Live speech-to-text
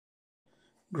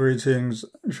Greetings,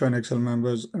 Shine Excel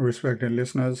members, respected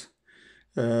listeners.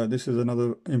 This is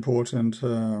another important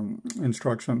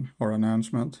instruction or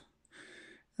announcement.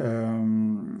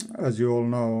 As you all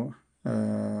know,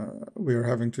 we are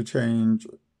having to change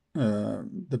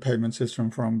the payment system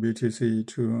from BTC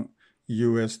to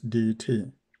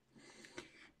USDT.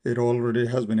 It already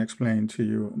has been explained to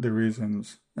you the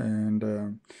reasons,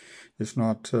 and it's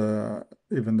not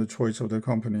even the choice of the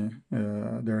company.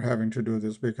 They're having to do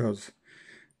this because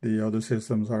the other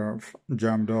systems are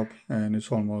jammed up and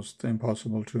it's almost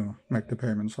impossible to make the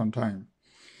payments on time.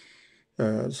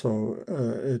 So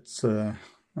it's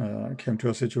came to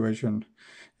a situation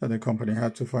that the company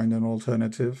had to find an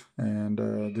alternative, and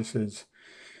this is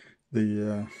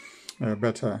the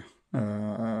better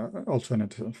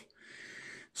alternative.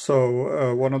 So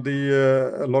a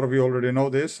lot of you already know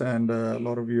this, and a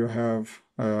lot of you have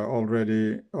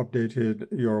already updated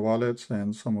your wallets,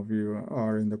 and some of you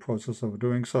are in the process of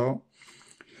doing so.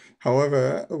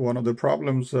 However, one of the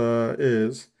problems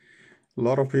is a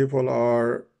lot of people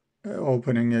are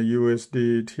opening a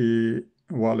USDT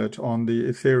wallet on the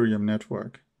Ethereum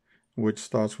network, which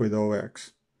starts with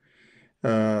OX.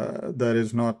 That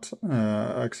is not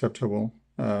acceptable.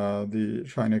 The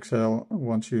Shine Excel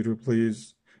wants you to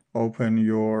please open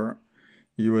your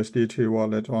USDT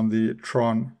wallet on the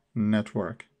Tron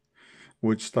network,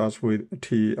 which starts with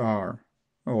TR,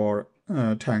 or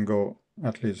Tango,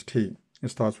 at least T. It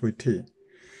starts with T.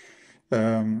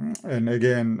 And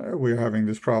again, we're having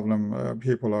this problem.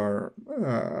 People are,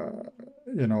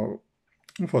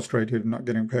 frustrated not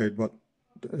getting paid, but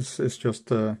it's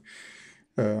just a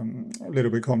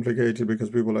little bit complicated because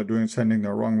people are sending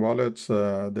the wrong wallets.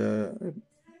 The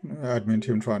admin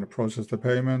team trying to process the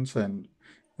payments, and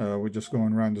we're just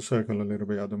going around the circle a little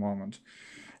bit at the moment.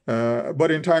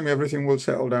 But in time, everything will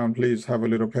settle down. Please have a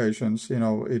little patience.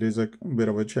 It is a bit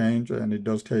of a change, and it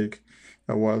does take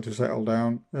a while to settle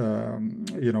down.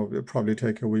 It'll probably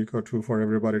take a week or two for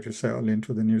everybody to settle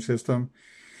into the new system.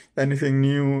 Anything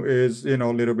new is, a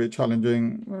little bit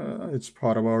challenging. It's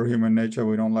part of our human nature.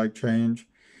 We don't like change.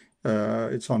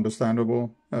 It's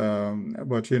understandable,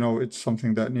 but it's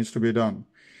something that needs to be done.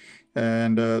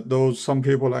 And some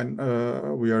people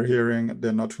we are hearing,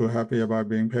 they're not too happy about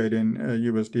being paid in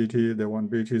USDT. They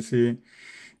want BTC.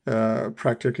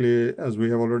 Practically, as we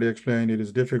have already explained, it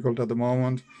is difficult at the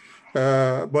moment.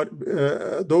 But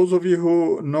those of you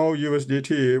who know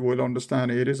USDT will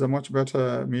understand it is a much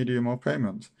better medium of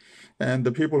payment. And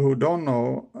the people who don't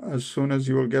know, as soon as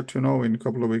you will get to know in a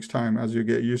couple of weeks' time, as you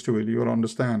get used to it, you will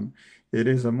understand it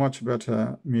is a much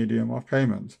better medium of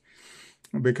payment,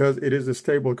 because it is a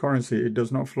stable currency. It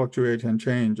does not fluctuate and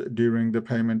change during the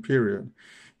payment period.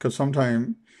 Because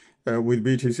sometimes with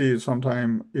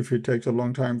BTC, if it takes a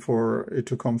long time for it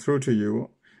to come through to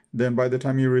you, then by the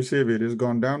time you receive it, it's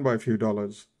gone down by a few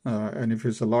dollars. And if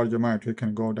it's a large amount, it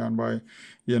can go down by,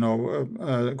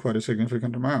 quite a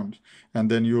significant amount. And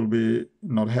then you'll be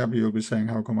not happy. You'll be saying,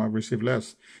 how come I've received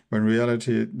less? When in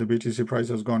reality, the BTC price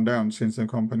has gone down since the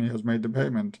company has made the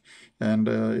payment. And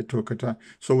it took a time.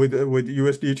 So with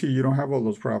USDT, you don't have all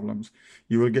those problems.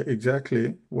 You will get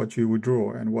exactly what you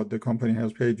withdraw and what the company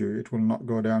has paid you. It will not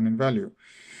go down in value.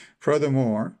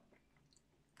 Furthermore,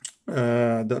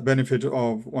 another benefit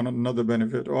of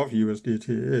USDT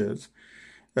is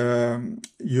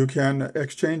you can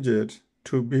exchange it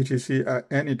to BTC at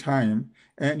any time,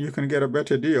 and you can get a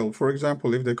better deal. For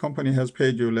example, if the company has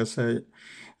paid you, let's say,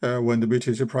 when the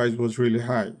BTC price was really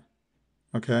high,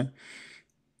 okay?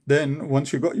 Then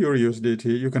once you got your USDT,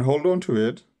 you can hold on to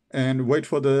it and wait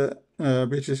for the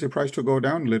BTC price to go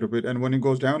down a little bit. And when it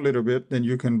goes down a little bit, then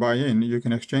you can buy in, you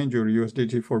can exchange your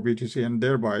USDT for BTC, and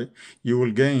thereby you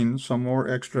will gain some more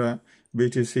extra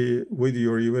BTC with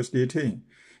your USDT.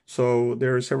 So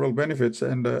there are several benefits,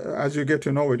 and as you get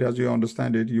to know it, as you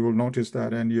understand it, you will notice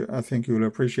that, and I think you will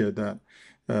appreciate that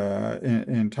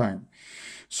in time.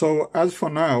 So as for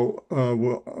now,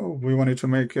 we wanted to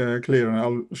make clear, and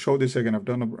I'll show this again. I've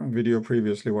done a video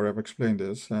previously where I've explained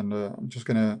this, and I'm just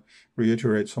going to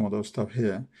reiterate some of those stuff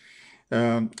here.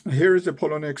 Here is the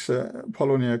Poloniex,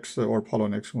 or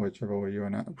Poloniex, whichever way you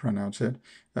pronounce it,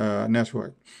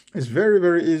 network. It's very,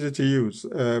 very easy to use,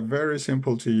 very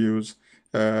simple to use.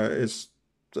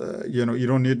 You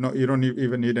don't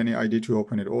even need any ID to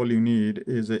open it. All you need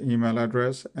is an email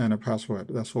address and a password.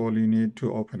 That's all you need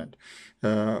to open it.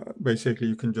 Basically,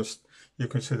 you can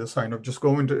see the sign up. Just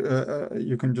go into,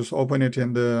 you can just open it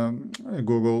in the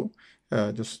Google.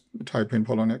 Just type in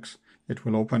Poloniex. It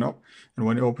will open up, and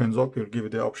when it opens up, you'll give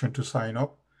it the option to sign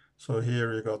up. So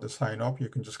here you got the sign up. You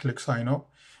can just click sign up,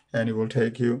 and it will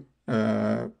take you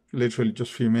literally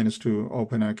just a few minutes to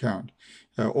open an account.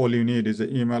 All you need is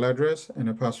an email address and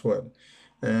a password.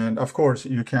 And of course,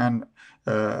 you can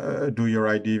do your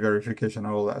ID verification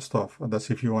and all that stuff. That's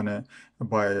if you want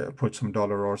to put some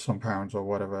dollar or some pounds or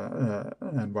whatever,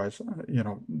 and buy,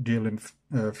 deal in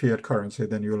fiat currency,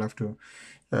 then you'll have to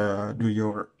do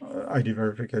your ID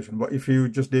verification. But if you're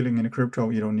just dealing in crypto,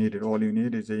 you don't need it. All you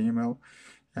need is the email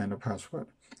and a password.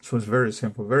 So it's very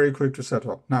simple, very quick to set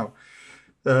up. Now,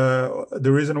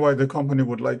 the reason why the company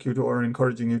would like you to, or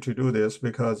encouraging you to do this,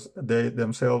 because they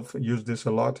themselves use this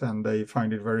a lot and they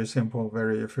find it very simple,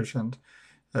 very efficient,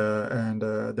 and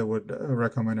they would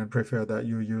recommend and prefer that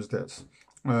you use this.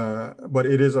 But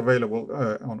it is available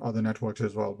on other networks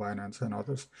as well, Binance and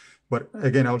others. But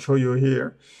again, I'll show you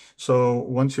here. So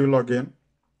once you log in,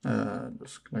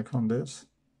 just click on this.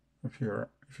 If you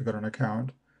got an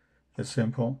account, it's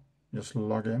simple. Just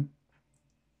log in.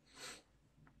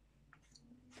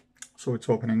 So it's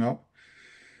opening up.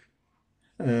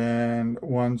 And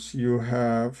once you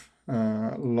have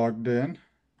logged in,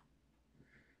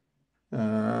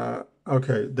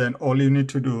 okay, then all you need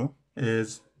to do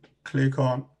is click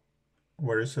on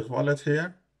where it says wallet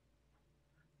here.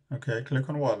 Okay, click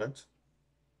on wallet.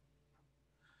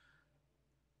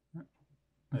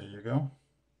 There you go.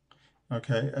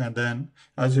 Okay, and then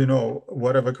as you know,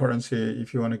 whatever currency,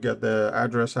 if you want to get the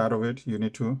address out of it, you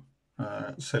need to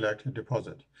select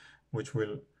deposit, which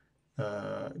will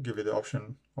give you the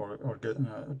option or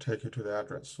take you to the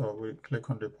address. So we click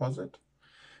on deposit,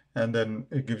 and then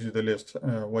it gives you the list,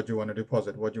 what you want to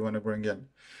deposit, what you want to bring in.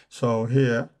 So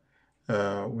here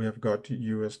we have got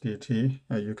USDT.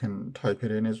 You can type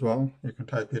it in as well. You can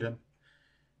type it in.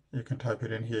 You can type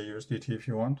it in here, USDT, if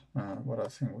you want. But I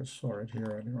think we saw it here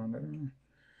earlier on.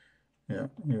 Yeah,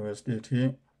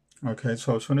 USDT. Okay,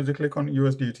 so as soon as you click on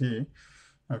USDT,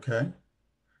 okay,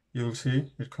 you'll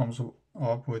see it comes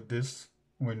up with this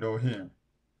window here.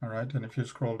 All right, and if you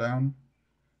scroll down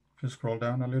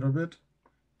a little bit,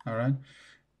 all right.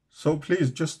 So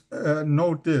please just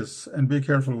note this and be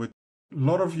careful with. A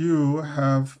lot of you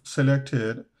have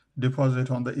selected deposit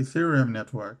on the Ethereum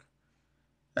network,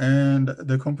 and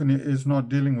the company is not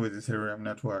dealing with Ethereum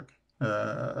network.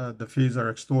 The fees are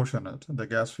extortionate. The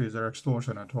gas fees are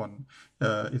extortionate on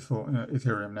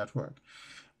Ethereum network.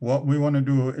 What we want to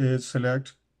do is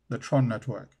select the Tron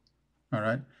network. All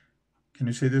right. Can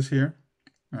you see this here?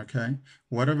 Okay.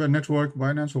 Whatever network,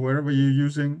 Binance, or wherever you're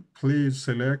using, please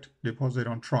select deposit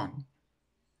on Tron.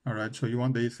 All right. So you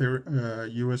want the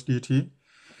USDT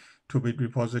to be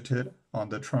deposited on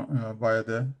the Tron via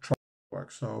the Tron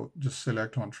network. So just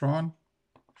select on Tron.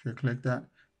 If you click that,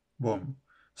 boom,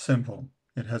 simple.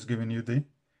 It has given you the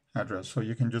address. So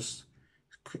you can just,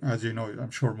 as you know,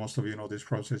 I'm sure most of you know this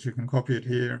process. You can copy it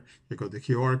here. You got the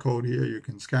QR code here. You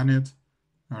can scan it.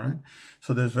 All right.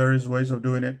 So there's various ways of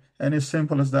doing it. And it's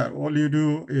simple as that. All you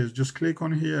do is just click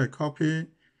on here, copy,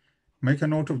 make a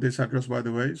note of this address, by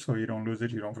the way, so you don't lose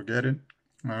it, you don't forget it.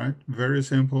 All right. Very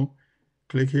simple.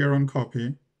 Click here on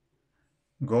copy.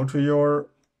 Go to your,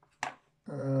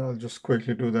 I'll just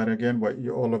quickly do that again, but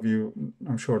all of you,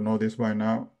 I'm sure, know this by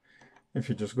now. If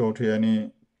you just go to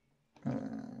any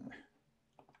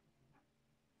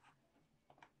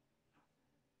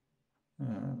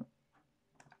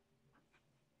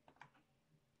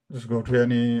just go to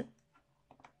any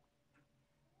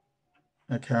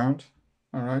account.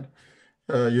 All right.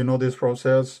 You know this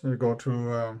process. You go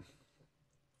to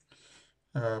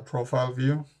profile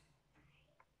view.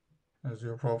 There's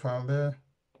your profile there.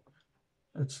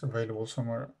 It's available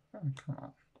somewhere. Come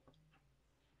on.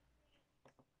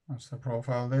 That's the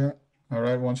profile there. All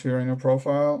right. Once you're in your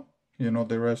profile, you know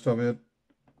the rest of it.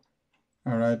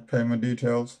 All right. Payment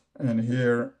details. And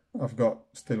here I've got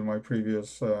still my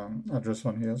previous address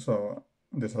on here. So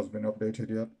this has been updated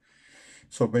yet.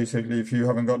 So basically, if you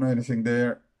haven't gotten anything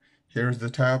there, here's the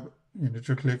tab. You need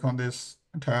to click on this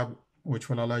tab, which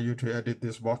will allow you to edit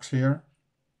this box here.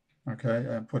 Okay,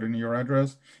 and put in your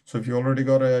address. So if you already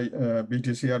got a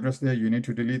BTC address there, you need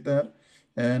to delete that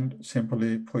and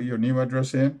simply put your new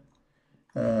address in.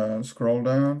 Scroll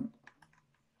down.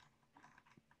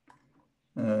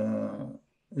 You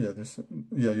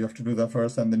have to do that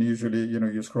first, and then usually,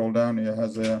 you scroll down. It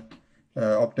has a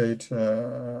update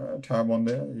tab on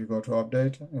there. You go to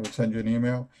update. It will send you an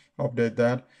email. Update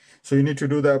that. So you need to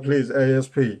do that, please.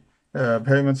 ASP.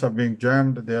 Payments are being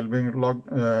jammed. They are being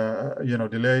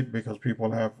delayed because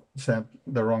people have sent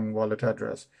the wrong wallet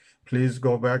address. Please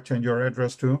go back, change your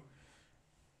address to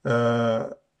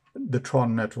the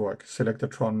Tron network. Select the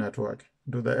Tron network.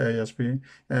 do the ASP.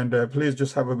 And please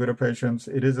just have a bit of patience.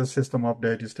 It is a system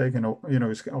update. It's taking,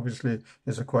 it's obviously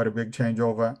it's quite a big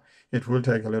changeover. It will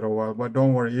take a little while, but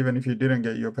don't worry. Even if you didn't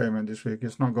get your payment this week,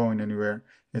 it's not going anywhere.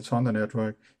 It's on the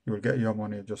network. You will get your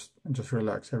money. Just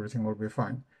relax. Everything will be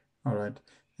fine. All right.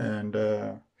 And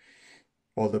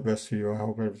all the best to you. I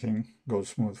hope everything goes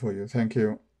smooth for you. Thank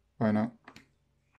you. Bye now.